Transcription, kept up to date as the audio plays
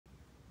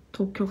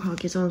도쿄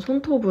가기 전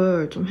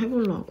손톱을 좀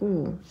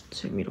해보려고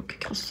지금 이렇게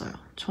켰어요.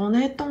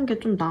 전에 했던 게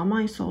좀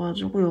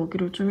남아있어가지고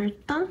여기를 좀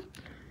일단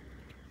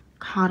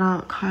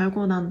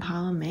갈고 난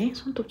다음에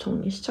손톱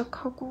정리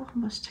시작하고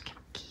한번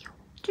시작해볼게요.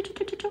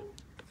 쭈쭈쭈쭈쭈.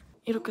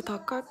 이렇게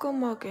다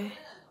깔끔하게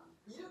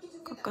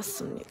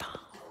깎았습니다.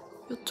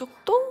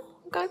 이쪽도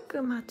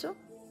깔끔하죠?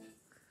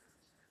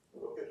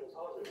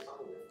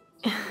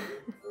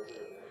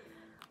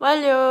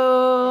 완료!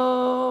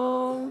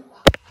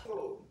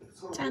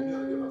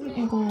 짠!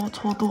 이거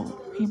저도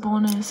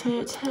이번에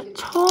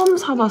처음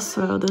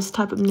사봤어요. This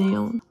type of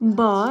nail.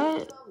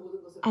 But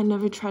I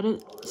never tried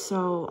it,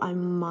 so I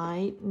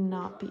might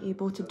not be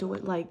able to do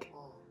it like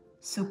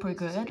super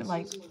good,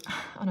 like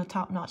on a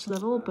top-notch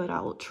level, but I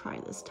will try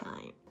this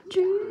time.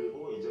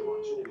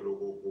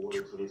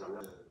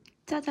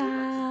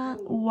 짜잔!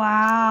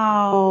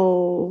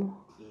 Wow!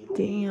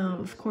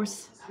 Damn, of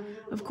course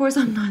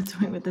I'm not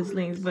doing with these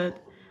links,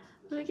 but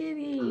look at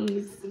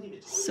these.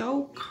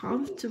 So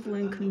comfortable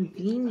and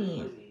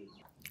convenient.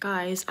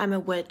 Guys, I'm a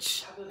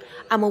witch.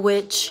 I'm a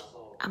witch.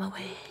 I'm a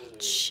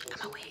witch.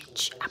 I'm a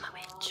witch. I'm a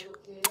witch.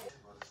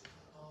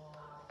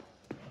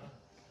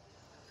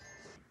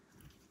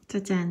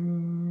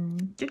 짜잔.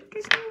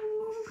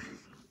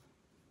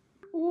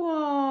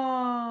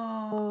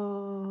 Wow.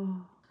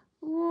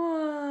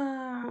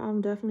 Wow. I'm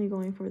definitely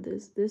going for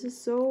this. This is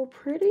so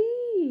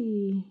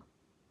pretty.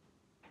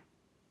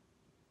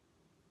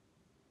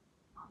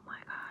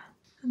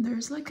 And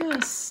there's like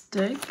a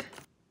stick.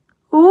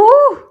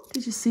 Oh,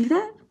 did you see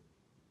that?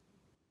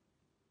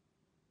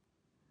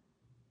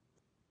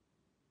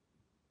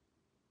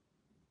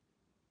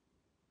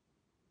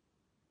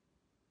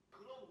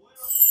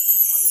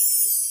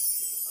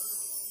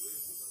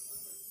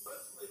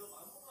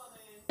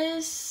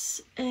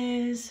 This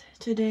is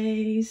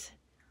today's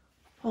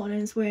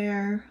Holden's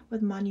wear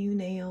with my new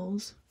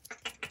nails.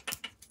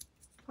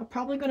 I'm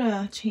probably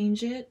gonna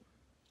change it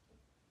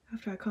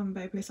after I come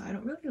back because I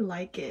don't really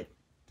like it.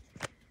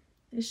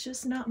 It's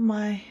just not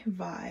my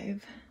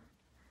vibe.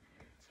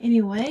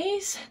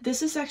 Anyways,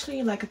 this is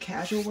actually like a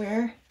casual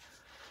wear,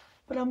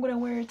 but I'm gonna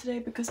wear it today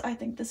because I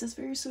think this is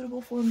very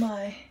suitable for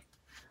my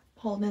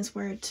Holden's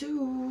wear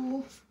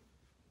too.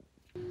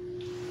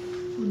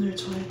 오늘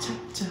저의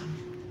착장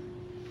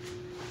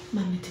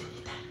마음에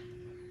듭니다.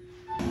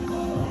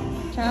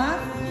 자,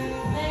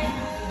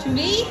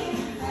 준비,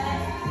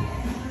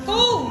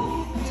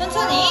 고!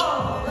 천천히.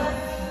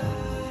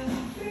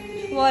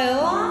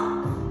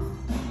 좋아요.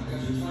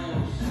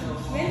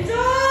 왼쪽!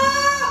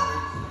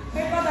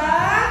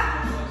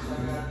 발바닥.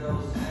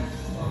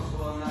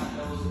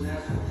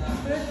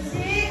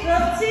 그렇지,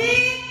 그렇지.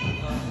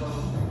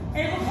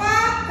 엘보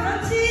꽉,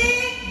 그렇지.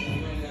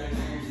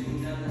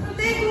 손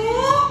떼고,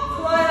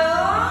 좋아요.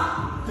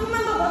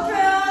 좀만 더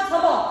버텨요.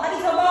 접어,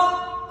 다리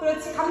접어.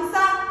 그렇지,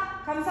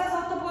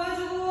 감싸서 또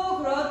보여주고,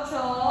 그렇죠.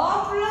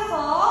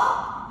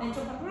 풀러서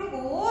왼쪽 팔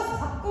풀고,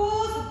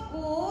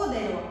 잡고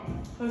내려와.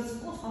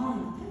 그렇지,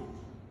 잘하는데?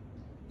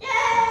 예!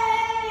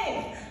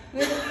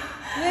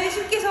 왜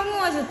쉽게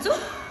성공하셨죠?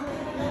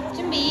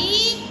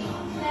 준비,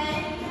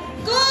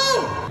 고!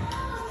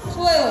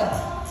 좋아요.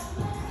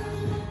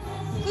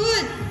 굿!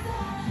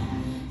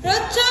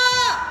 그렇죠!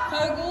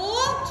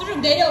 걸고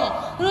주름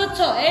내려와.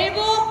 그렇죠, 엘보.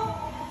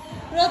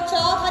 그렇죠,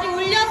 다리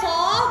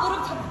올려서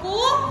무릎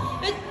잡고.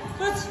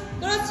 그렇지.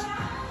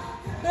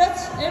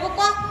 엘보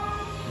꽉.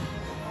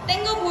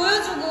 땡거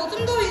보여주고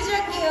좀 더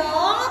유지할게요.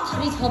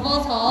 다리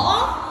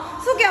접어서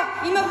숙여.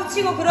 이마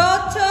붙이고.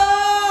 그렇죠.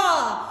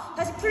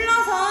 다시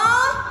풀러서.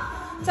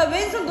 자,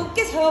 왼손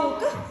높게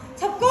잡아볼까?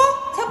 잡고.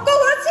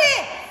 그렇지.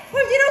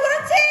 볼 뒤로.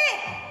 그렇지.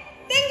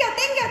 땡겨.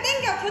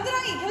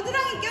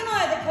 겨드랑이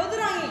껴넣어야 돼.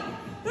 겨드랑이.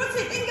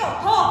 그렇지. 땡겨.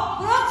 더.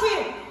 그렇지.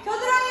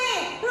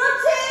 겨드랑이.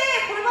 그렇지.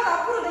 골반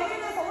앞으로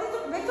내밀면서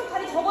왼쪽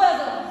다리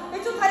접어야죠.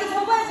 왼쪽 다리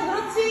접어야지.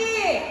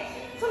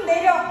 그렇지. 손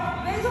내려.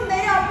 왼손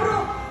내려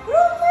앞으로.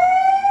 그렇지.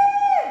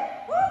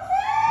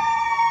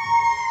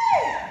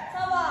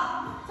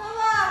 잡아.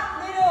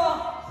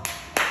 내려와.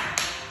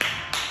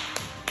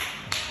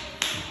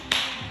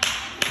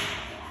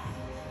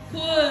 굿.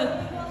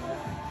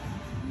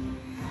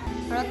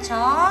 그렇죠.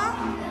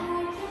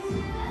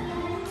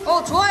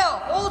 좋아요.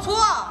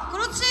 좋아.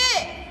 그렇지.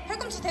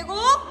 팔꿈치 대고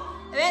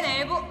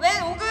왼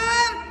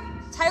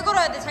오금 잘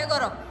걸어야 돼. 잘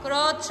걸어.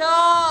 그렇죠.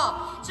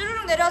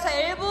 주르륵 내려서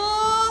엘보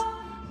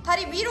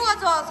다리 위로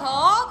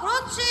가져와서.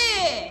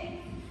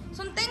 그렇지.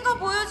 손 땡거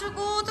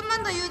보여주고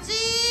좀만 더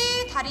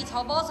유지. 다리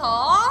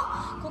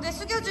접어서 고개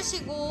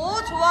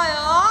숙여주시고.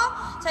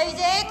 좋아요. 자,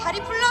 이제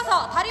다리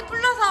풀러서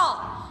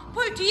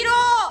볼 뒤로.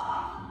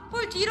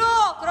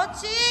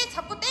 그렇지.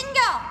 잡고 땡겨.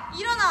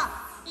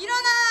 일어나.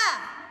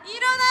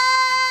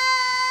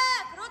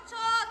 그렇죠.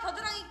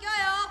 겨드랑이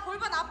껴요.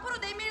 골반 앞으로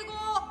내밀고.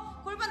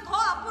 골반 더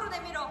앞으로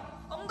내밀어.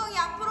 엉덩이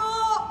앞으로.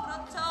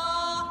 그렇죠.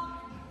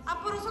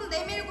 앞으로 손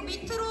내밀고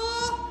밑으로.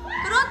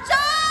 그렇죠.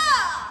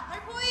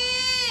 발포이.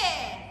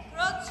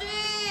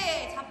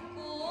 그렇지.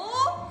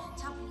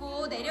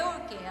 잡고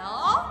내려올게요.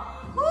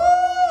 후.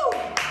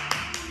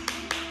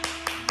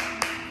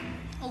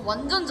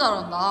 완전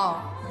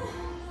잘한다.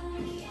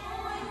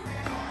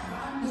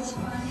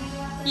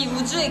 이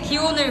우주의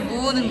기온을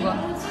모으는 거야.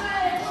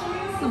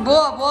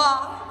 모아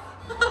모아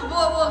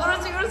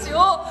그렇지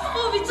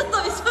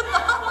미쳤다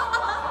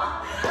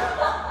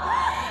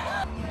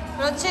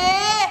그렇지.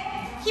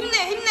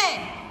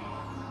 힘내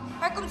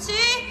팔꿈치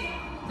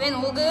왼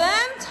오금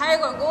잘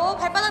걸고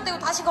발바닥 대고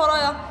다시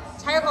걸어요.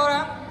 잘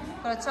걸어요.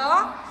 그렇죠.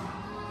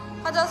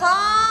 빠져서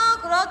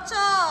그렇죠.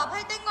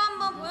 팔 뗀 거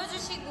한번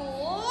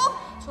보여주시고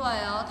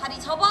좋아요. 다리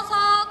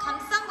접어서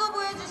감싼 거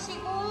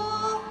보여주시고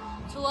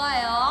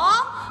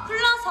좋아요.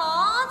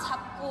 풀러서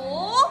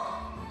잡고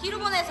뒤로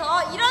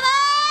보내서 일어나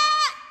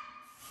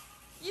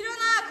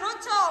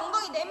그렇죠.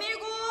 엉덩이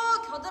내밀고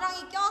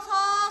겨드랑이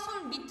껴서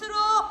손 밑으로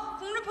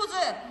국룰 포즈.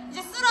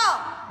 이제 쓸어.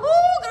 오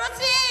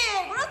그렇지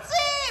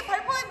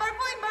발포인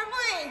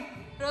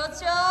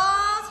그렇죠.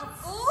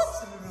 잡고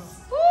스르르.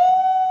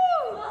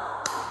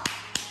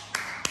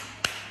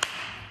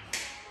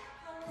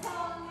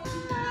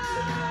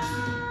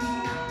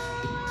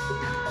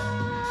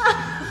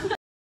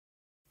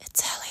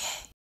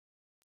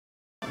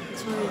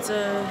 저 이제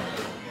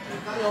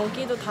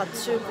여기도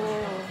다치고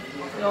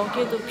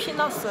여기도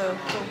피났어요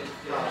또.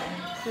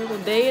 그리고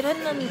내일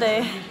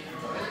했는데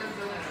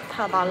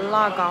다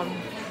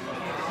날라감.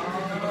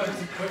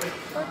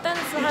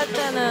 폴댄스 할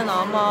때는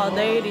아마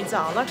내일 이제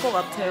안 할 것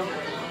같아요.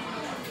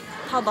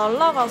 다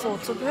날라가서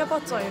어차피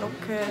해봤자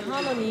이렇게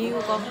하는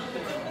이유가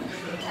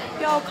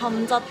뼈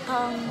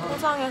감자탕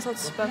포장해서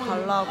집에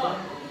가려고.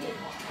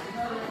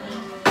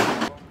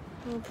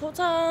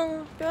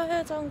 포장 뼈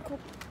해장국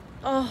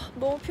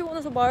너무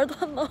피곤해서 말도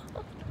안 나와.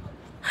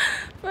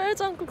 뼈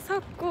해장국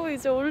샀고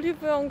이제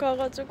올리브영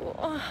가가지고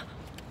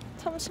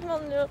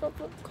잠시만요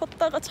여러분.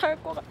 걷다가 잘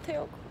것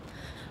같아요.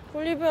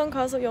 올리브영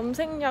가서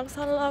염색약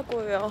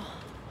살라고요.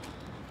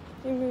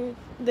 이미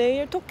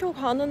내일 도쿄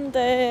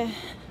가는데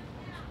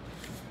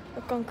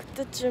약간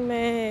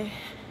그때쯤에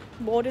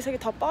머리색이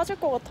다 빠질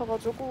것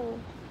같아가지고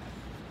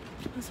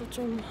그래서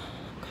좀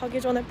가기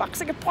전에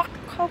빡세게 팍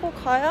하고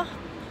가야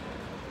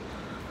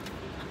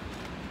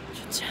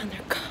좋지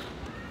않을까.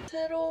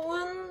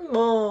 새로운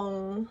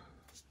멍.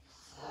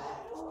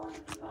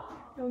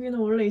 여기는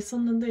원래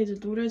있었는데 이제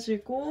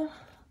노래지고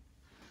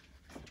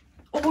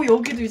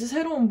여기도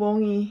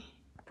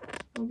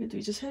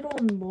이제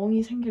새로운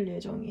멍이 생길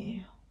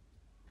예정이에요.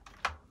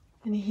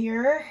 And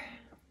here,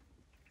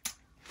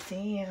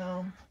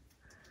 damn.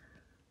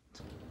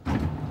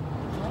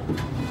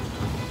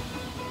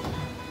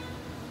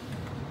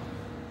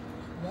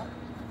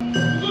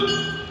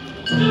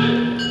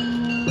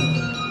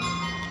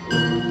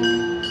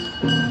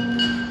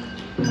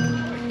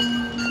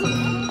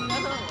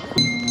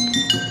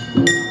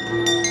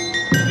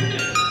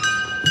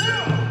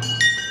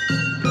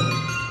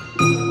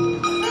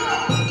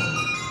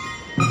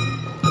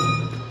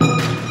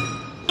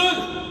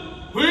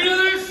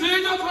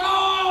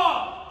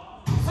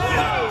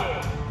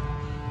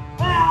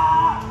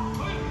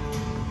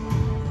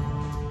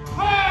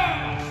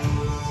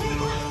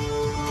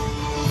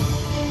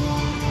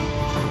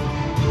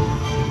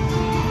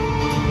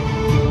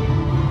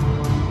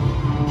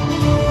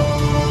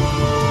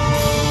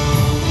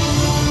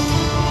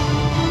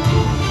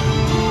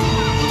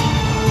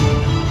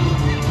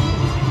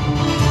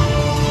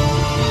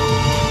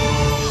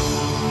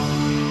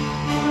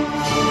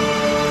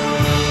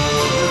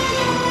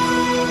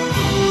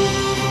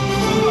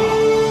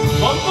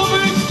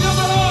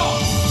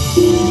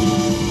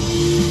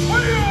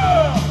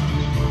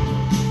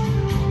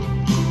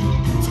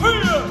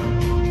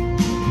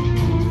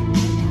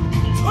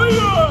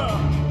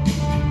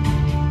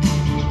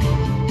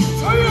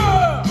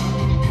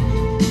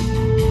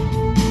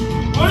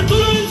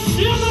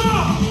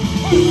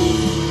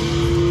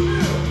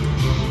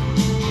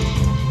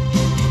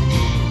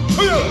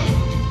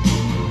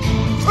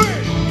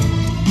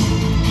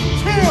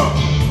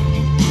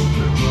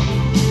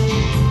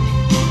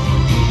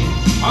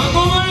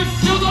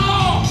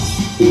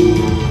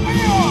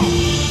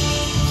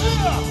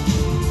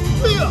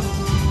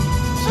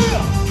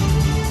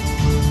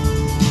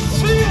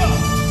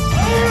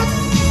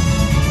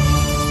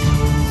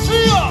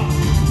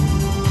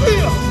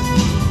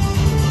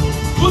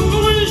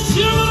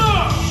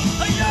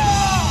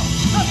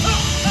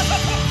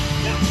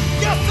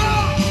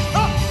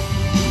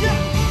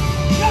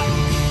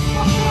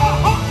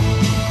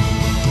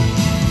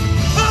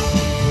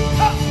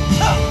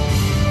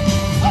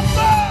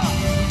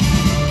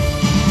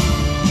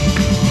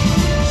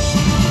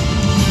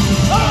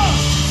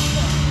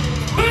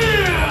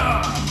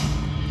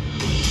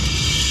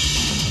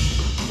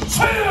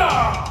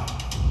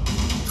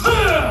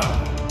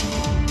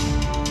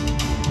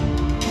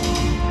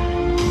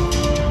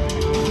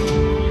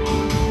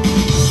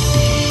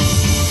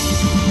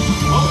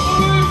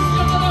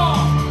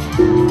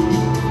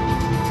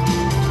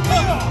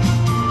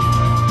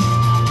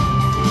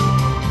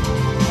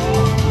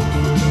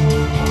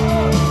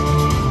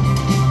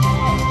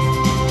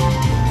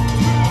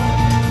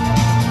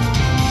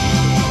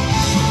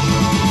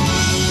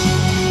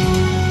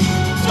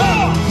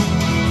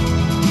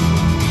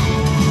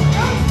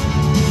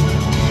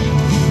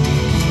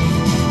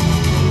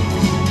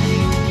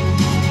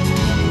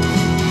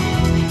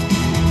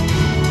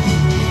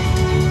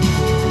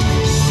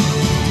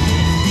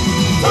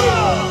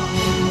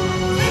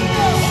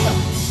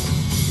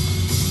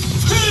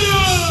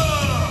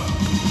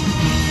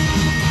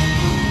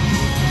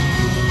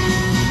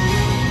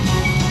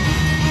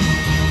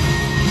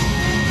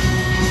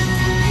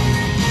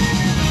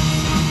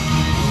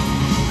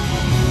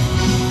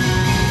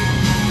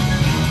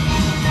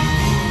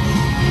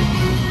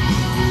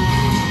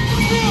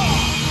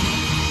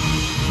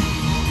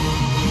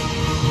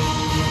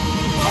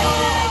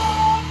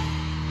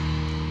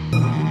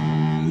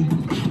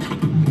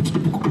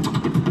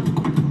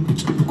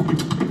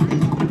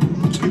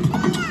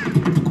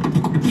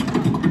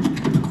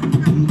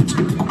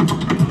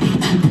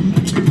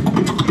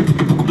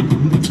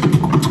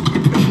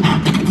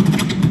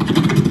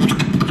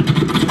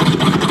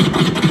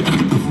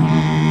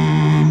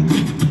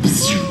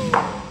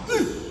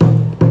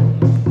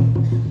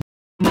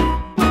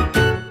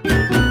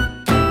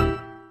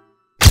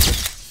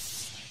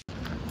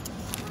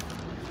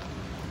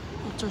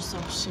 어쩔 수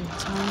없이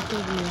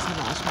저녁을 위해서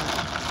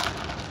마셔요.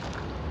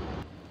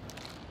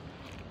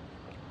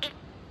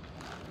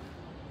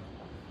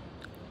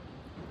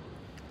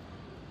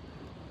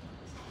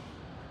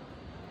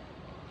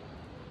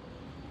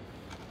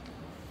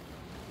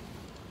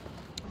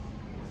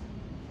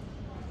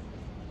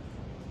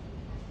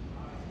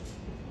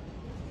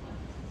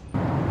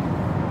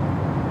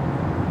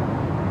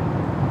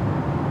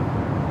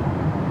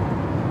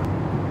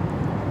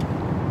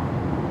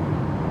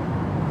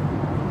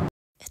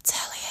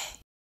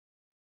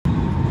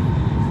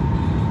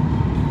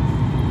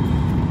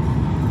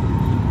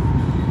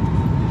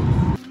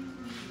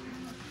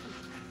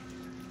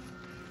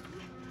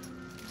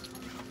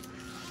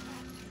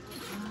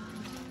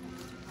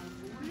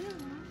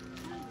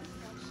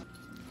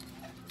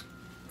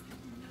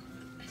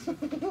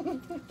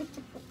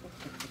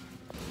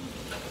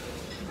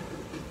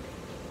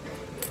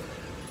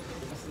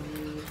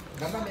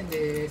 라면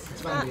です。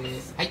1番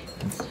です。はい。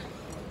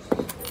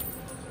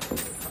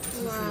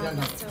ラーメ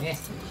ンですね。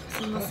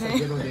すいません。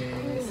ゼロ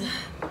です。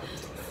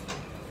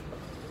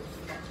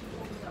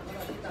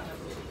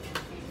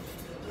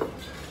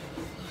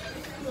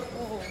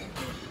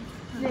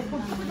ね、コッ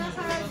プくだ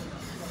さい。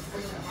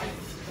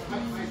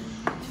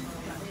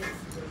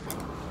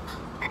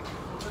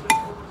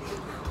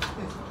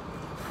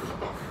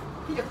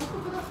ひで、コップ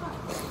ください。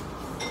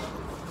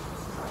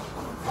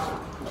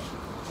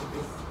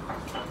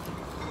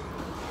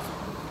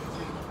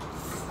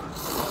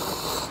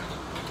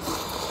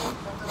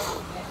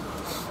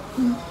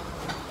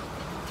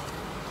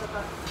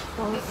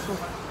맛있어.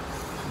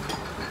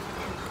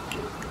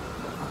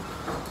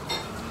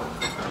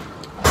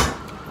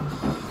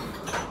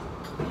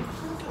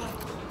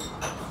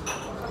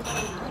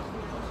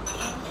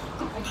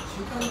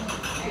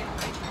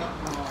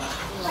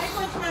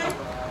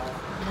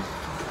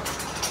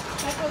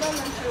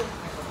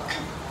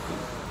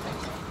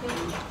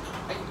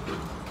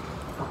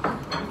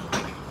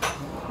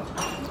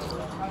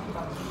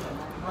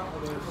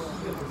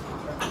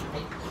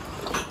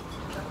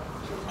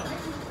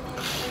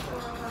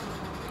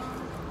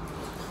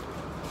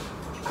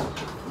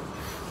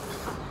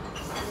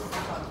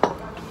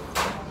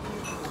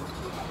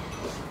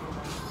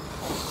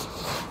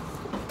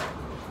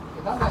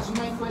どうぞシュ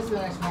マインコイスお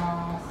願いし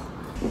ます。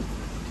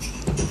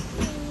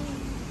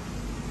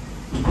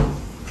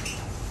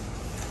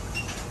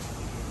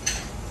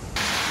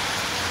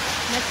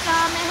めっちゃ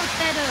雨降っ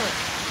てる。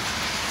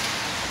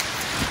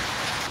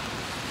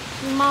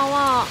今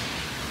は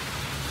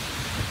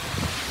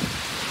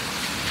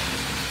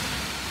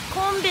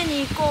コンビ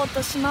ニ行こう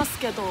とします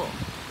けど、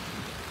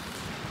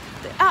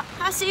あ、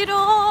走ろ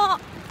う。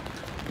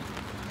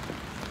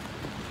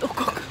どこ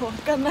かわ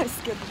かんないで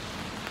すけど、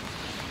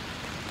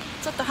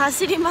ちょっと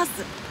走りま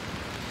す。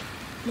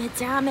めっ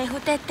ちゃ雨降っ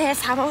てて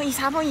寒い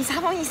寒い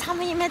寒い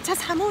寒い、めっちゃ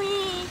寒い、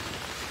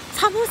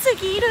寒す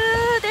ぎる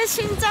で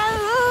死んじゃう。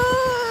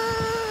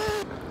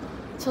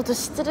ちょっと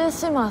失礼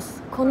しま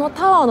す。この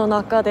タワーの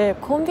中で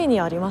コンビニ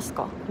あります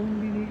か？コ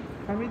ンビニ、フ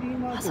ァミリー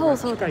マートが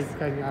地下1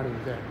階にある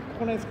んで、こ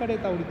このエスカレ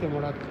ーター降りて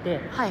もらっ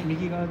て、はい、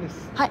右側で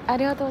す。はい、あ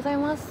りがとうござい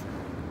ます。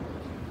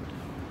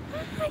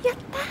やったー。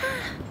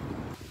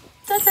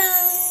じゃじゃーん。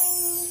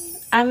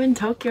I'm in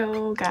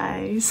Tokyo,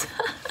 guys.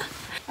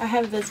 I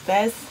have this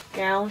best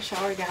gown,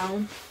 shower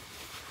gown.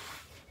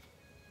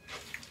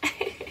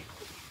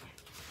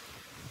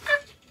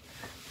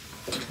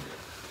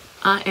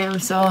 I am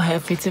so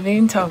happy to be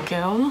in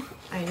Tokyo.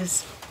 I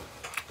just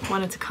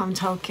wanted to come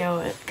to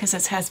Tokyo because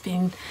it has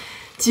been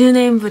 10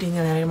年ぶりに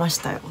なりまし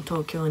たよ、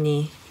東京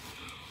に。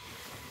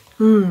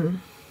10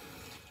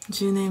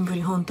年ぶ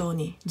り、本当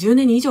に。10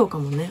年以上か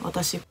もね、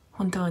私。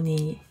本当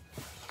に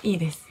いい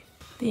です。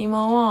で、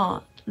今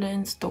はレ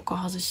ンズとか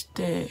外し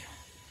て、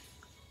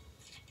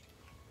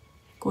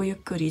こうゆっ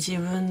くり自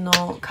分の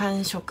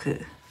間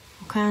食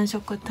タ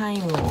イ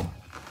ムを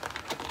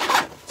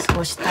過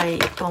ごしたい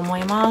と思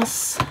いま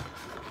す。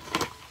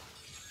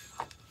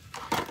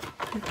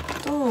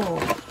こ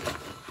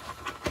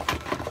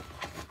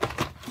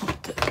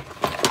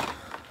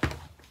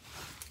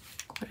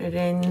れ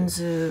レン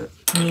ズ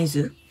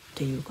水っ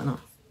ていうかな。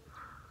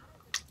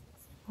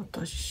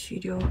私視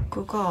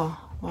力が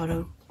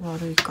悪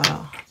いか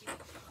ら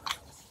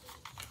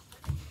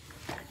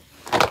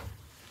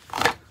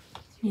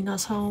皆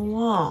さん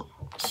は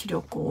視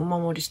力をお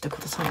守りして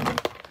くださいね。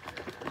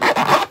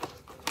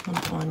本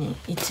当に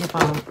一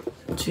番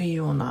重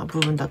要な部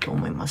分だと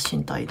思います、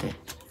身体で。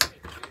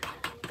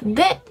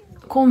で、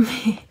コンビ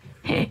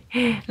ニ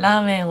ラ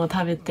ーメンを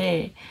食べ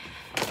て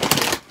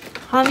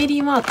ファミ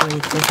リーマート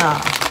に行って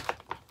さ、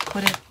こ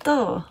れ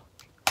と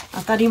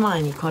当たり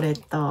前にこれ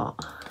と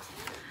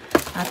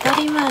当た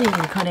り前に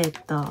これ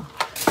と、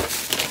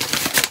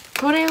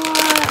これは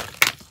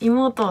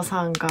妹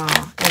さんが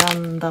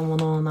選んだも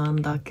のな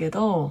んだけ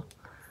ど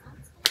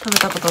食べ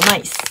たことな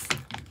いっす。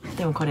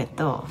でもこれ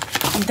と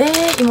で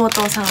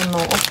妹さんの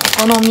お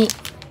好み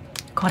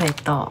これ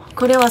と、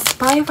これはス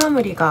パイファ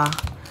ミリーが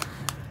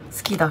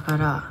好きだか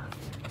ら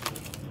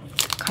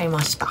買い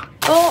ました。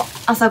と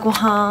朝ご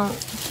はん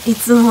い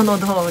つもの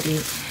通り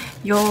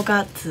ヨー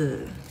ガ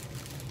ツ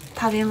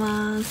食べ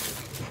ます。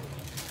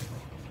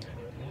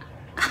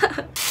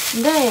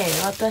で、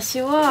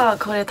私は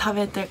これ食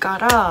べてか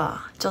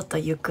らちょっと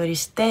ゆっくり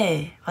し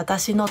て、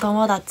私の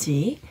友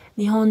達、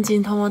日本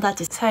人友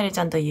達、さゆりち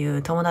ゃんとい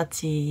う友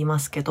達いま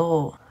すけ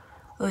ど、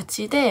う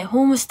ちで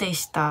ホームステイ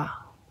し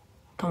た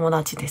友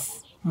達で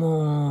す。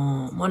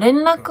もう連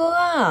絡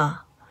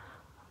は、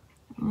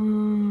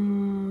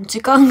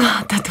時間が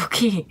あった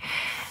時、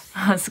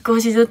少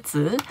しず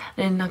つ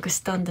連絡し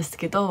たんです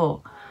け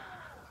ど、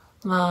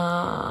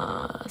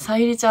まあ、さ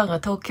ゆりちゃんが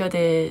東京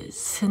で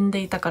住ん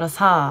でいたから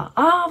さ、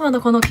ま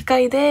だこの機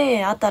会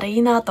で会ったらい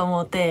いなと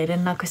思って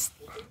連絡し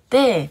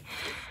て、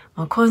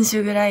今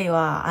週ぐらい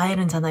は会え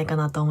るんじゃないか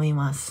なと思い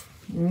ます。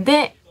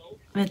で、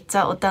めっち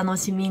ゃお楽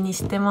しみに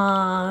して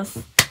ます。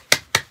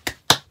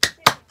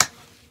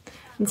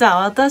じゃ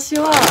あ私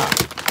は、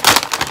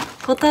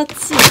ポテ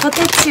チ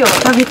を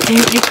食べて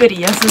ゆっく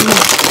り休み。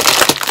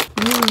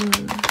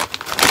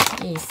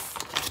いいっす。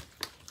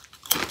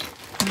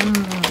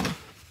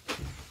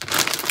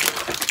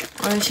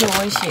美味しい美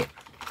味しい。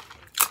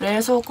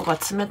冷蔵庫が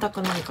冷た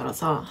くないから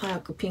さ、早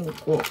くピン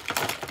クを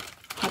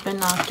食べ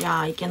なき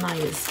ゃいけない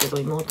ですけど、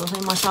妹さ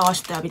ん今シャワー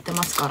して浴びて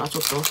ますから、ち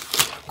ょっと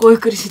ごゆっ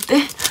くりして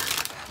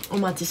お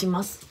待ちし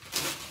ます。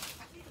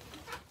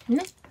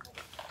ね。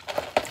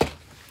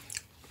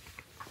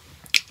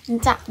じ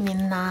ゃあみ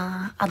ん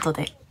な後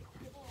で